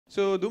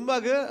So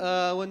ದುಂಬಾಗ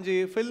ಒಂಜಿ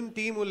film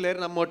team ಉಲ್ಲೇರು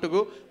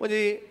ನಮ್ಮೊಟ್ಟಿಗೂ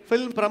ಒಂಜಿ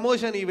film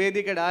promotion ಈ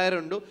ವೇದಿಕೆ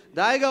ಆಯರುಂಡು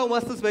ದಾಯಿಗ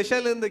ಮಸ್ತ್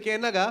ಸ್ಪೆಷಲ್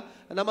ಕೇನಾಗ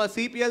ನಮ್ಮ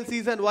CPL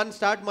ಸೀಸನ್ 1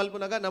 ಸ್ಟಾರ್ಟ್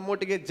ಮಲ್ಪುನಾಗ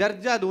ನಮ್ಮೊಟ್ಟಿಗೆ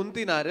ಜರ್ಜಾದ್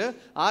ಉಂತಿನಾರು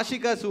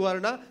ಆಶಿಕಾ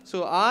ಸುವರ್ಣ ಸೊ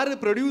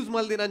 6 ಪ್ರೊಡ್ಯೂಸ್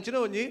ಮಲ್ದಿನಂಚಿನ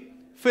ಒಂಜಿ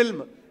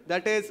film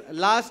that is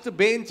last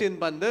bench in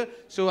ಬಂದು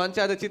ಸೊ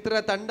ಅಂಚಾದ ಚಿತ್ರ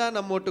ತಂಡ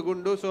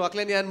ನಮ್ಮೊಟ್ಟುಗುಂಡು ಸೊ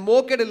ಅಕ್ಲೆ ನಾನು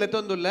ಮೋಕೆಡ್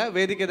ಲೆತ್ತೊಂದುಲ್ಲ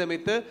ವೇದಿಕೆದ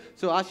ಮಿತ್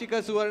so Ashika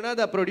Suvarna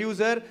the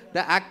producer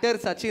the actor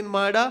Sachin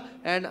ಮಾಡ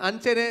ಆ್ಯಂಡ್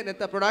ಅಂಚೆನೆ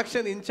ನೆತ್ತ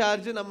ಪ್ರೊಡಕ್ಷನ್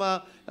ಇನ್ಚಾರ್ಜ್ ನಮ್ಮ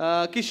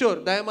ಕಿಶೋರ್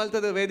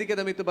ದಯಮಾಲ್ತದ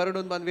ವೇದಿಕೆದ ಮಿತ್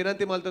ಬರೋಡು ಬಂದು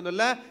ವಿನಂತಿ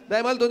ಮಲ್ತೊಂದುಲ್ಲ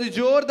ದಯಮಾಲ್ತ ಒಂದು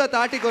ಜೋರ್ದ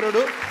ತಾಟಿ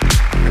ಕೊರಡು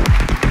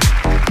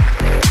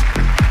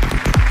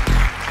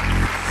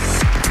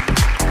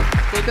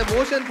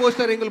ಮೋಷನ್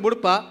ಪೋಸ್ಟರ್ ಎಂಗ್ಲು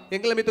ಬುಡ್ಪ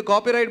ಎಂಗ್ಲ ಮಿತ್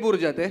ಕಾಪಿರೈಟ್ ಬೂರು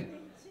ಜಾತೆ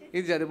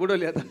ಇದು ಜಾತೆ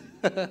ಬುಡೋಲಿ ಅದ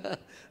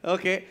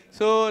ಓಕೆ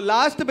ಸೊ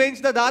ಲಾಸ್ಟ್ ಬೆಂಚ್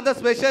ದಾದ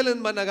ಸ್ಪೆಷಲ್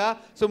ಅಂತ ಬಂದಾಗ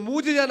ಸೊ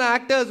 3 ಜನ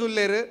ಆಕ್ಟರ್ಸ್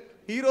ಉಲ್ಲೇರು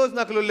ಹೀರೋಸ್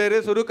ನಕಲು ಉಲ್ಲೇರು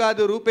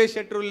ಸುರುಕಾದು ರೂಪೇಶ್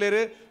ಶೆಟ್ರು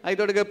ಉಲ್ಲೇರು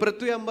ಐದೊಡಗೆ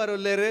ಪೃಥ್ವಿ ಅಂಬರ್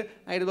ಉಲ್ಲೇರು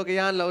ಐದು ಬಗ್ಗೆ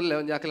ಯಾನ್ಲ ಉಲ್ಲೆ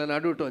ಒಂಜಿ ಅಕ್ಲ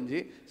ನಡುಟು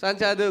ಒಂಜಿ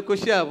ಸಂಚ ಅದು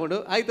ಖುಷಿ ಆಗ್ಬೋದು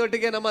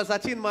ಐದೊಟ್ಟಿಗೆ ನಮ್ಮ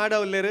ಸಚಿನ್ ಮಾಡ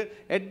ಉಲ್ಲೇರು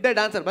ಎಡ್ಡ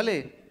ಡಾನ್ಸರ್ ಬಲೆ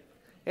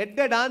ಎಡ್ಡ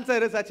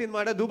ಡಾನ್ಸರ್ ಸಚಿನ್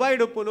ಮಾಡ ದುಬೈ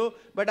ಡುಪ್ಪುನು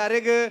ಬಟ್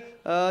ಅರೆಗೆ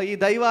ಈ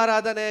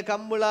ದೈವಾರಾಧನೆ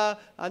ಕಂಬಳ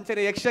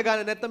ಅಂಚನೆ ಯಕ್ಷಗಾನ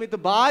ನೆತ್ತ ಮಿತ್ತು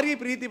ಭಾರಿ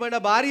ಪ್ರೀತಿ ಬಂಡ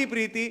ಭಾರಿ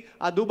ಪ್ರೀತಿ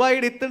ಆ ದುಬೈ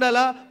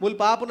ಇತ್ತಂಡಲ್ಲ ಮುಲ್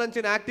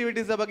ಪಾಪುನಂಚಿನ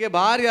ಆಕ್ಟಿವಿಟೀಸ್ ಬಗ್ಗೆ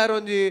ಭಾರಿ ಯಾರು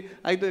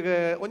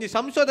ಒಂಜಿ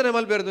ಸಂಶೋಧನೆ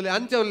ಮಲ್ಬೇರದು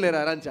ಅಂಚೆ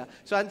ಉಲ್ಲೇರಾರ ಅಂಚ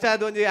ಸೊ ಅಂಚ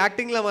ಅದು ಒಂಜಿ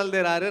ಆಕ್ಟಿಂಗ್ಲ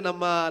ಮಲ್ದೇರಾರು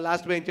ನಮ್ಮ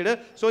ಲಾಸ್ಟ್ ಬೆಂಚ್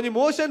ಸೊ ಒಂಜಿ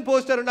ಮೋಷನ್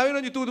ಪೋಸ್ಟರ್ ಉಂಡು ಅವಿನ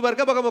ಒಂಜಿ ತೂದು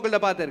ಬರ್ಕ ಬಗ ಮೊಕಲ್ಡ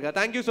ಪಾತೆರ್ಗ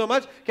thank you so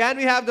much can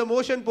we have the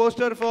motion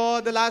poster for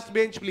the last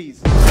bench please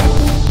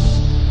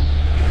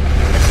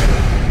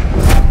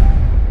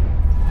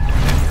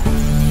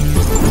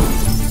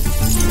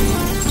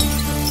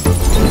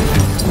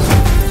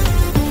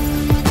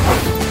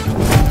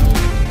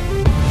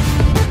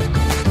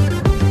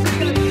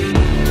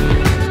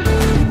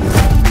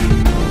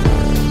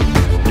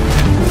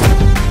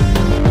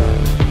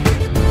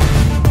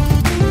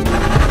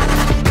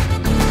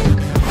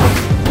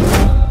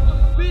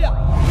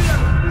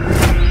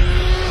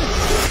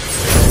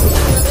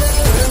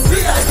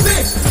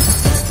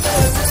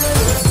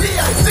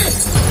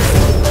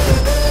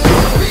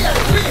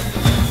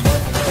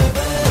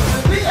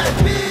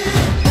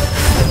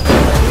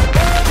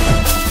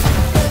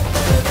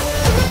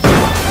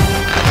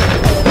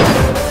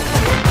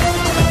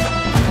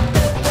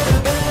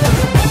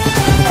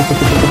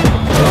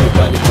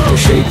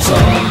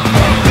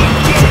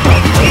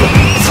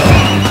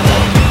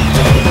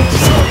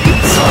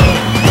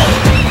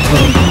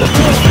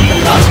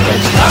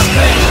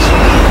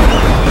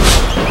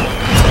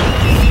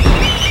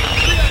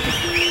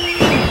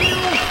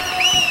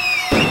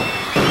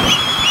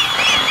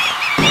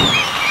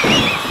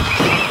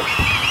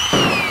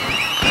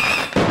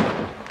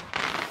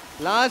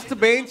last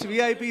bench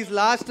VIPs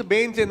last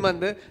bench in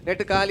ಬಂದು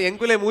ನೆಟ್ ಕಾಲಿ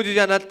ಎಂಕುಲೆ 3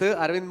 ಜನ ಅತ್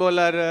ಅರವಿಂದ್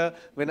ಬೋಲಾರ್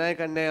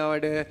ವಿನಾಯಕ್ ಅಣ್ಣೆ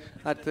ಅವಡ್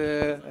ಅತ್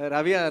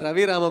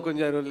ರವಿ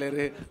ರಾಮಕುಂಜಾರ್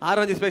ಉಲ್ಲೇರು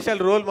ಆರೊಂಜಿ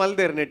ಸ್ಪೆಷಲ್ ರೋಲ್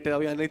ಮಲ್ದೇರು ನೆಟ್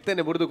ಅವು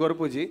ಇತ್ತೇನೆ ಬುಡ್ದು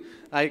ಕೊರ್ಪುಜಿ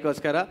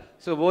ಆಯ್ಕೋಸ್ಕರ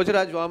ಸೊ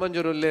ಭೋಜರಾಜ್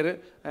ವಾಮಂಜೂರ್ ಉಲ್ಲೇರು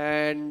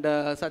ಆ್ಯಂಡ್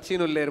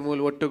ಸಚಿನ್ ಉಲ್ಲೇರು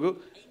ಮೂಲ ಒಟ್ಟುಗು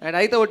ಆ್ಯಂಡ್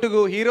ಐತ ಒಟ್ಟುಗು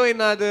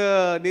ಹೀರೋಯಿನ್ ಆದ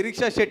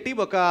ನಿರೀಕ್ಷಾ ಶೆಟ್ಟಿ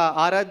ಬೊಕ್ಕ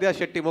ಆರಾಧ್ಯ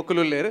ಶೆಟ್ಟಿ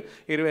ಮೊಕ್ಕಲುಲ್ಲೇರು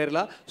ಇರುವೇರ್ಲ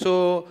ಸೊ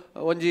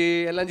ಒಂಜಿ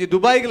ಎಲ್ಲಂಜಿ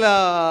ದುಬೈಗ್ಲ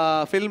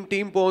film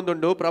team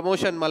ಪೋಂದುಂಡು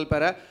promotion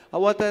ಮಲ್ಪರ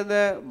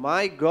ಅವತ್ತಂದ್ರೆ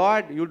my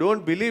god you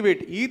don't believe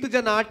it ಈತ್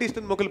ಜನ ಆರ್ಟಿಸ್ಟ್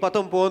ಮೊಕ್ಕಲು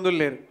ಪತೊಂ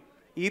ಪೋಂದುಲ್ಲೇರು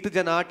ಈತ್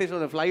ಜನ ಆರ್ಟಿಸ್ಟ್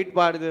ಒಂದು ಫ್ಲೈಟ್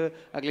ಪಾಡ್ದು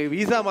ಅಕ್ಲೆ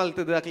ವೀಸಾ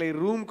ಮಲ್ತದ್ದು ಅಕ್ಲೆ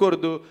ರೂಮ್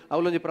ಕೊರ್ದು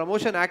ಅವಳೊಂಜಿ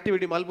ಪ್ರಮೋಷನ್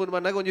ಆಕ್ಟಿವಿಟಿ ಮಲ್ಪುನ್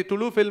ಬಂದಾಗ ಒಂಜಿ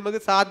ತುಳು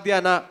ಫಿಲ್ಮ್ಗೆ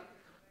ಸಾಧ್ಯನಾ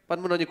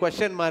ಪನ್ಮುನ ಒಂಜಿ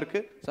ಕ್ವಶನ್ ಮಾರ್ಕ್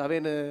ಸೊ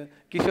ಅವೇನು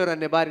ಕಿಶೋರ್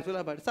ಅನ್ನೆ ಬಾರಿ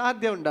ಸುಲಭ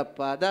ಸಾಧ್ಯ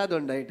ಉಂಡಪ್ಪ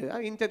ಅದಾದೊಂಡಾಯ್ತು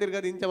ಇಂಚ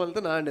ತಿರ್ಗದು ಇಂಚ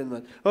ಮಲ್ತು NAND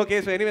okay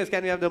so anyways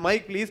can you have the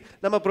mic please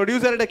ನಮ್ಮ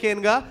ಪ್ರೊಡ್ಯೂಸರ್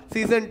ಕೇನ್ಗ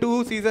ಸೀಸನ್ 2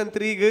 ಸೀಸನ್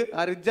 3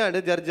 ಅರ್ಜಾಂಡ್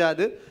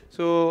ಜರ್ಜಾದ್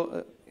ಸೊ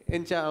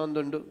ಎಂಚ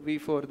ಒಂದುಂಡು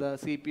V4 ದ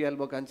CPL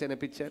ಬೊಕ ಅಂಚನೆ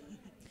ಪಿಕ್ಚರ್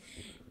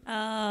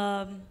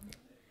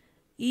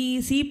ಈ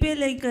CPL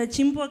ಲೈಕ್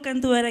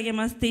ಚಿಂಪಕ್ಕಂತುವರೆಗೆ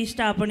ಮಸ್ತ್ ಇಷ್ಟ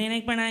ಆಪಣಿ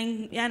ಏನಕ್ಕೆ ಪಣ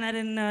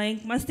ಯಾನಾರೇನು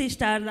ಹೆಂಗೆ ಮಸ್ತ್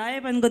ಇಷ್ಟ ಆಯ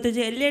ಬಂದು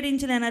ಗೊತ್ತಿಜೆ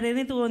ಎಲ್ಲೆಡಿಂಚಿನ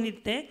ಏನಾರೇನೇ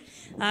ತಗೊಂಡಿತ್ತೆ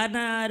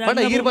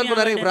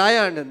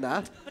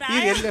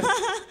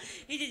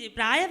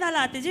ಪ್ರಾಯದಲ್ಲ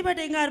ಆತಿಜಿ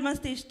ಬಟ್ ಹೆಂಗ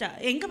ಮಸ್ತ್ ಇಷ್ಟ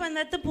ಹೆಂಗ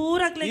ಬಂದತ್ತ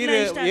ಪೂರಕ್ಲೆ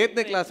ಇಷ್ಟ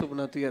ಕ್ಲಾಸ್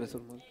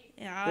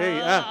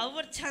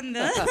ಅವ್ರ ಚಂದ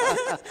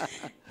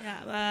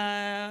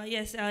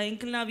S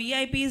ಇಂಕಲ್ನ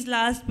VIPs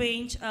last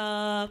bench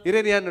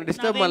ಇರೇನು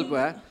disturb ಮಲ್ಪ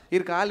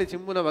ಇರ್ ಕಾಲಿ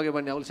ಚಿಂಬುನ ಬಗ್ಗೆ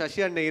ಬನ್ನಿ ಅವಳು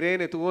ಶಶಿ ಅಣ್ಣ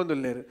ಇರೇನೆ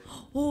ತಗೊಂಡುಲ್ಲೇರು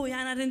ಓ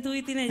ಯಾನಾರೇನು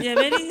ತೂಯ್ತೀನಿ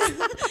ಜಬೇರಿ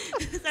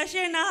ಶಶಿ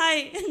ಅಣ್ಣ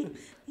ಹಾಯ್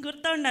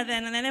ಗುರ್ತುಂಡದೆ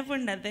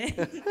ನೆನಪುಂಡದೆ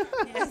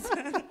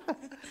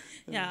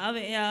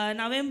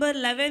ನವೆಂಬರ್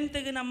 11th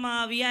ನಮ್ಮ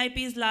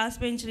VIPs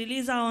ಲಾಸ್ಟ್ ಬೆಂಚ್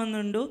ರಿಲೀಸ್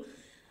ಆವೊಂದುಂಡು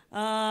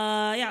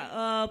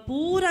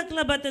ಪೂರಕ್ಲ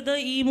ಬತ್ತದ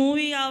ಈ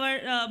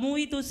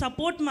ಮೂವಿ ತು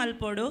ಸಪೋರ್ಟ್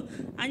ಮಲ್ಪೋಡು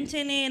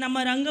ಅಂಚೆನೆ ನಮ್ಮ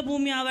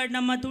ರಂಗಭೂಮಿ ಅವಾರ್ಡ್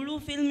ನಮ್ಮ ತುಳು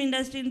ಫಿಲ್ಮ್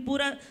ಇಂಡಸ್ಟ್ರಿನ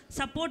ಪೂರ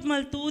ಸಪೋರ್ಟ್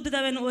ಮಲ್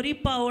ತೂದದವೇನು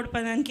ಒರಿಪ್ಪ ಓಡ್ಪ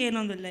ನನಗೆ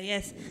ಏನೊಂದಿಲ್ಲ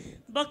ಎಸ್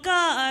ಬೊಕ್ಕ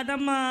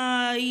ನಮ್ಮ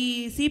ಈ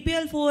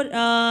CPL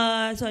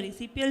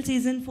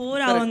ಸೀಸನ್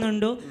 4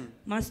 ಆವೊಂದುಂಡು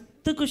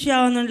ಮಸ್ತ್ ಖುಷಿ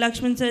ಆವೊಂದುಂಡು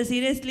Lakshman sir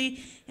seriously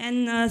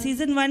and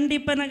season 1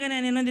 ಡಿಪ್ಪನಾಗ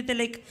ನಾನು ಏನೊಂದಿತ್ತೆ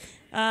ಲೈಕ್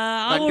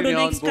ಆವೋಡು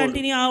ನೆಕ್ಸ್ಟ್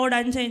ಕಂಟಿನ್ಯೂ ಆವೋಡು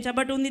ಅಂಚ ಇಂಚ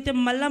ಬಟ್ ಒಂದಿತ್ತೆ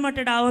ಮಲ್ಲ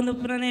ಮಟ್ಟಡ ಆವೊಂದು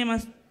ಪುರನೇ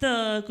ಮಸ್ತ್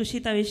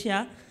ಖುಷಿತ ವಿಷಯ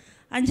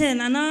ಅಂಚೆ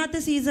ನನಾತ್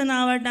ಸೀಸನ್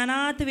ಆವಡ್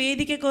ನನಾತ್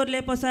ವೇದಿಕೆ ಕೋರ್ಲೆ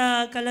ಹೊಸ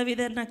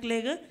ಕಲಾವಿದರ್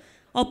ನಕ್ಲೆಗ್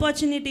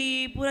ಆಪರ್ಚುನಿಟಿ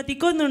ಪೂರ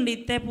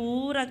ತಿಕ್ಕೊಂದುಂಡಿತ್ತೆ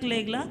ಪೂರ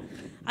ಕ್ಲೇಗ್ಲ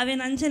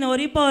ಅವೇನು ಅಂಚನೆ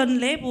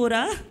ಒರಿಪವನ್ಲೆ ಪೂರ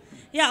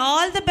ಯಾ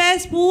ಆಲ್ ದ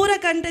ಬೆಸ್ಟ್ ಪೂರ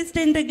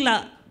ಕಂಟೆಸ್ಟೆಂಟ್ಗ್ಲ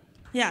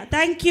yeah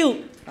thank you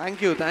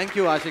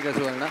Ashika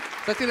Suvarna.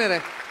 ಸಚಿನರೇ,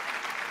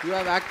 you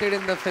have acted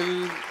in the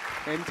film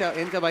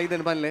ಎಂಚ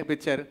ಬೈದನ್ ಬನ್ಲೆ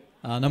ಪಿಕ್ಚರ್.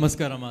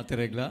 ನಮಸ್ಕಾರ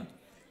ಮಾತಿರೆಗ್ಲ.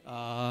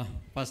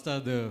 ಫಸ್ಟ್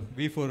ಅದು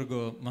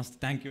V4ಗೂ ಮಸ್ತ್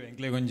ಥ್ಯಾಂಕ್ ಯು.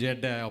 ಎಂಕ್ಲೆಗೆ ಒಂಜಿ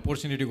ಎಡ್ಡೆ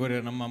ಅಪರ್ಚುನಿಟಿ ಕೊರಿ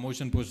ನಮ್ಮ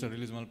ಮೋಷನ್ ಪೋಸ್ಟರ್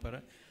ರಿಲೀಸ್ ಮಲ್ಪಾರೆ.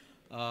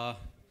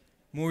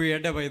 ಮೂವಿ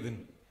ಎಡ್ಡೆ ಬೈದನ್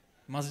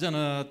ಮಸ್ತ್ ಜನ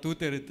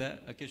ತೂತೇರಿತ್ತೆ.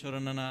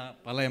 ಕಿಶೋರಣ್ಣನ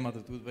ಪಲಯ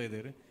ಮಾತ್ರ ತೂತ್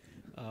ಬೈದೇರಿ.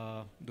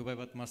 ದುಬೈ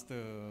ಬತ್ ಮಸ್ತ್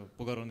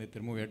ಪುಗರ್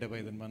ಒಂದಿತ್ತು ಮೂವಿ ಎಡ್ಡೆ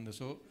ಬೈದನ್ ಬಂದು.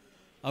 ಸೊ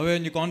ಅವೇ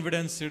ಒಂಜಿ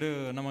ಕಾನ್ಫಿಡೆನ್ಸ್ ಇಡು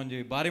ನಮ್ಮ ಒಂಜಿ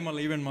ಬಾರಿ ಮಲ್ಲ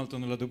ಈವೆಂಟ್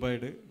ಮಲ್ತೊಂದಿಲ್ಲ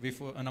ದುಬೈಡ್.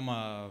 ನಮ್ಮ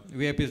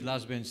VIPs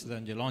ಲಾಸ್ಟ್ ಬೆಂಚ್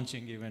ಒಂಜಿ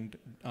ಲಾಂಚಿಂಗ್ ಈವೆಂಟ್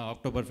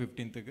October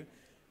 15ಗೆ.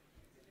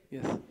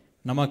 ಎಸ್,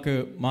 ನಮಕ್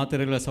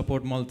ಮಾತೆರೆಗ್ಲ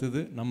ಸಪೋರ್ಟ್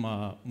ಮಲ್ತದು ನಮ್ಮ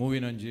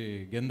ಮೂವಿನ ಒಂಜಿ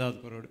ಗೆಂದಾದ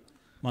ಕೊರೋಡು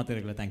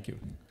ಮಾತೆರೆಗ್ಲ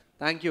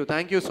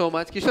thank you so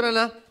much.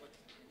 ಕಿಶೋರಣ್ಣ,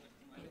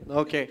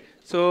 okay.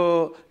 So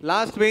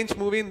last bench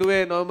movie Dubey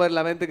November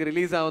 11ಗೆ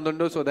release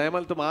ಆವೊಂದುಂಡು. ಸೊ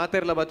ದಯಮಲ್ತು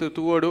ಮಾತೆರ್ಲ ಬತ್ತು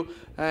ತೂವೋಡು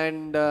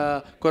ಆ್ಯಂಡ್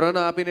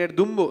ಕೊರೋನಾ ಆಪಿನೇಡ್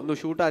ದುಂಬು ನು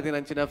ಶೂಟ್ ಆದಿನ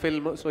ಅಂಚಿನ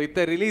ಫಿಲ್ಮ್. ಸೊ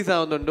ಇತ್ತೆ ರಿಲೀಸ್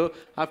ಆವೊಂದುಂಡು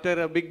ಆಫ್ಟರ್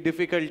ಅ ಬಿಗ್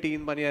ಡಿಫಿಕಲ್ಟಿ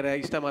ಇನ್ ಮನಿಯರ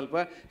ಇಷ್ಟ ಮಲ್ಪ.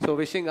 ಸೊ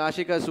ವಿಶಿಂಗ್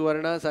ಆಶಿಕಾ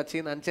ಸುವರ್ಣ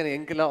ಸಚಿನ್ ಅಂಚನೆ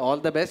ಎಂಕಿಲ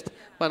all the best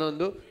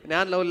ಪನೊಂದು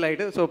non love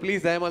light. So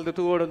please ದಯಮಲ್ತು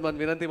ತೂವೋಡು ಬಂದು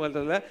ವಿನಂತಿ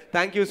ಮಲ್ತದ.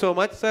 Thank you so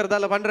much sir.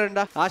 ದಾಲ ಪಂಡ್ರಂಡ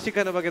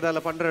ಆಶಿಕನ ಬಗ್ಗೆ ದಾಲ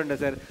ಪಂಡ್ರಂಡ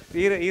ಸರ್.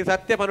 ಈ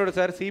ಸತ್ಯ ಪನೋಡು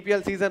ಸರ್,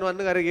 CPL ಸೀಸನ್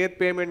 1 ಗಾರಿಗೆ ಏತ್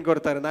ಪೇಮೆಂಟ್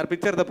ಕೊಡ್ತಾರೆ ನಾರ್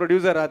ಪಿಕ್ಚರ್ ದ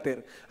ಪ್ರೊಡ್ಯೂಸರ್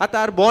ಆತೇರು ಅತ್ತ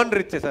ಆರ್ ಬಾಂಡ್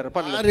ರಿಚ್ ಸರ್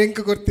ಎಂಕ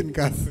ಕೊಡ್ತೀನಿ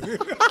ಕಾಸು.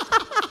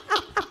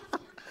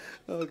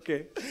 ಓಕೆ,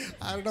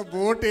 ಆರ್ಡ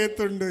ಬೋಟ್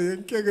ಏತುಂಡು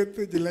ಎಂಕೆ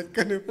ಗೊತ್ತು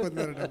ಲೆಕ್ಕನೆ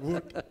ಪಂದರಡ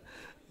ಬೋಟ್.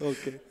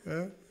 ಓಕೆ,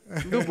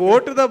 ಇದು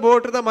ಬೋಟ್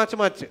ದ ಮಚ್.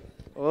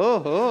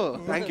 ಓಹೋ,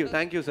 thank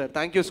you sir.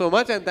 Thank you so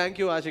much and thank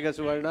you Ashika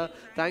Suvarna.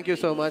 Thank you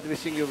so much.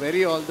 Wishing you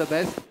very all the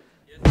best.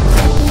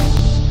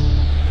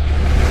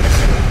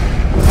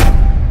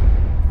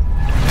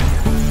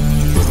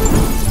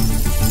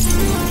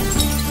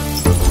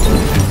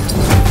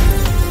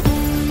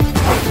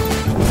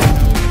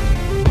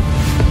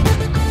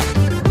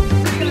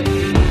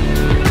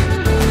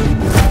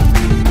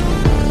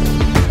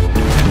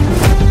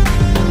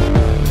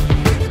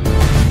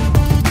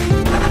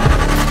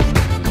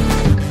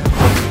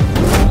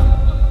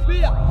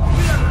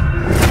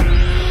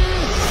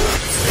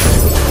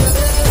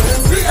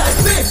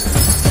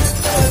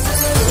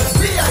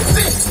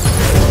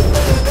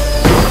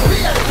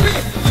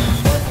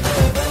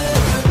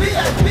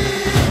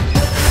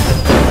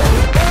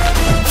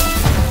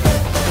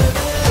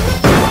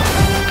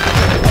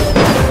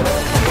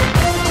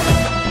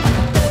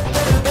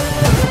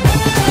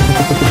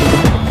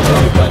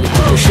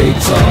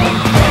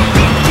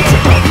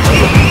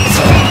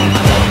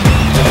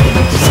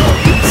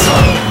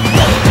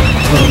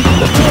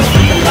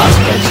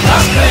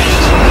 Last bench.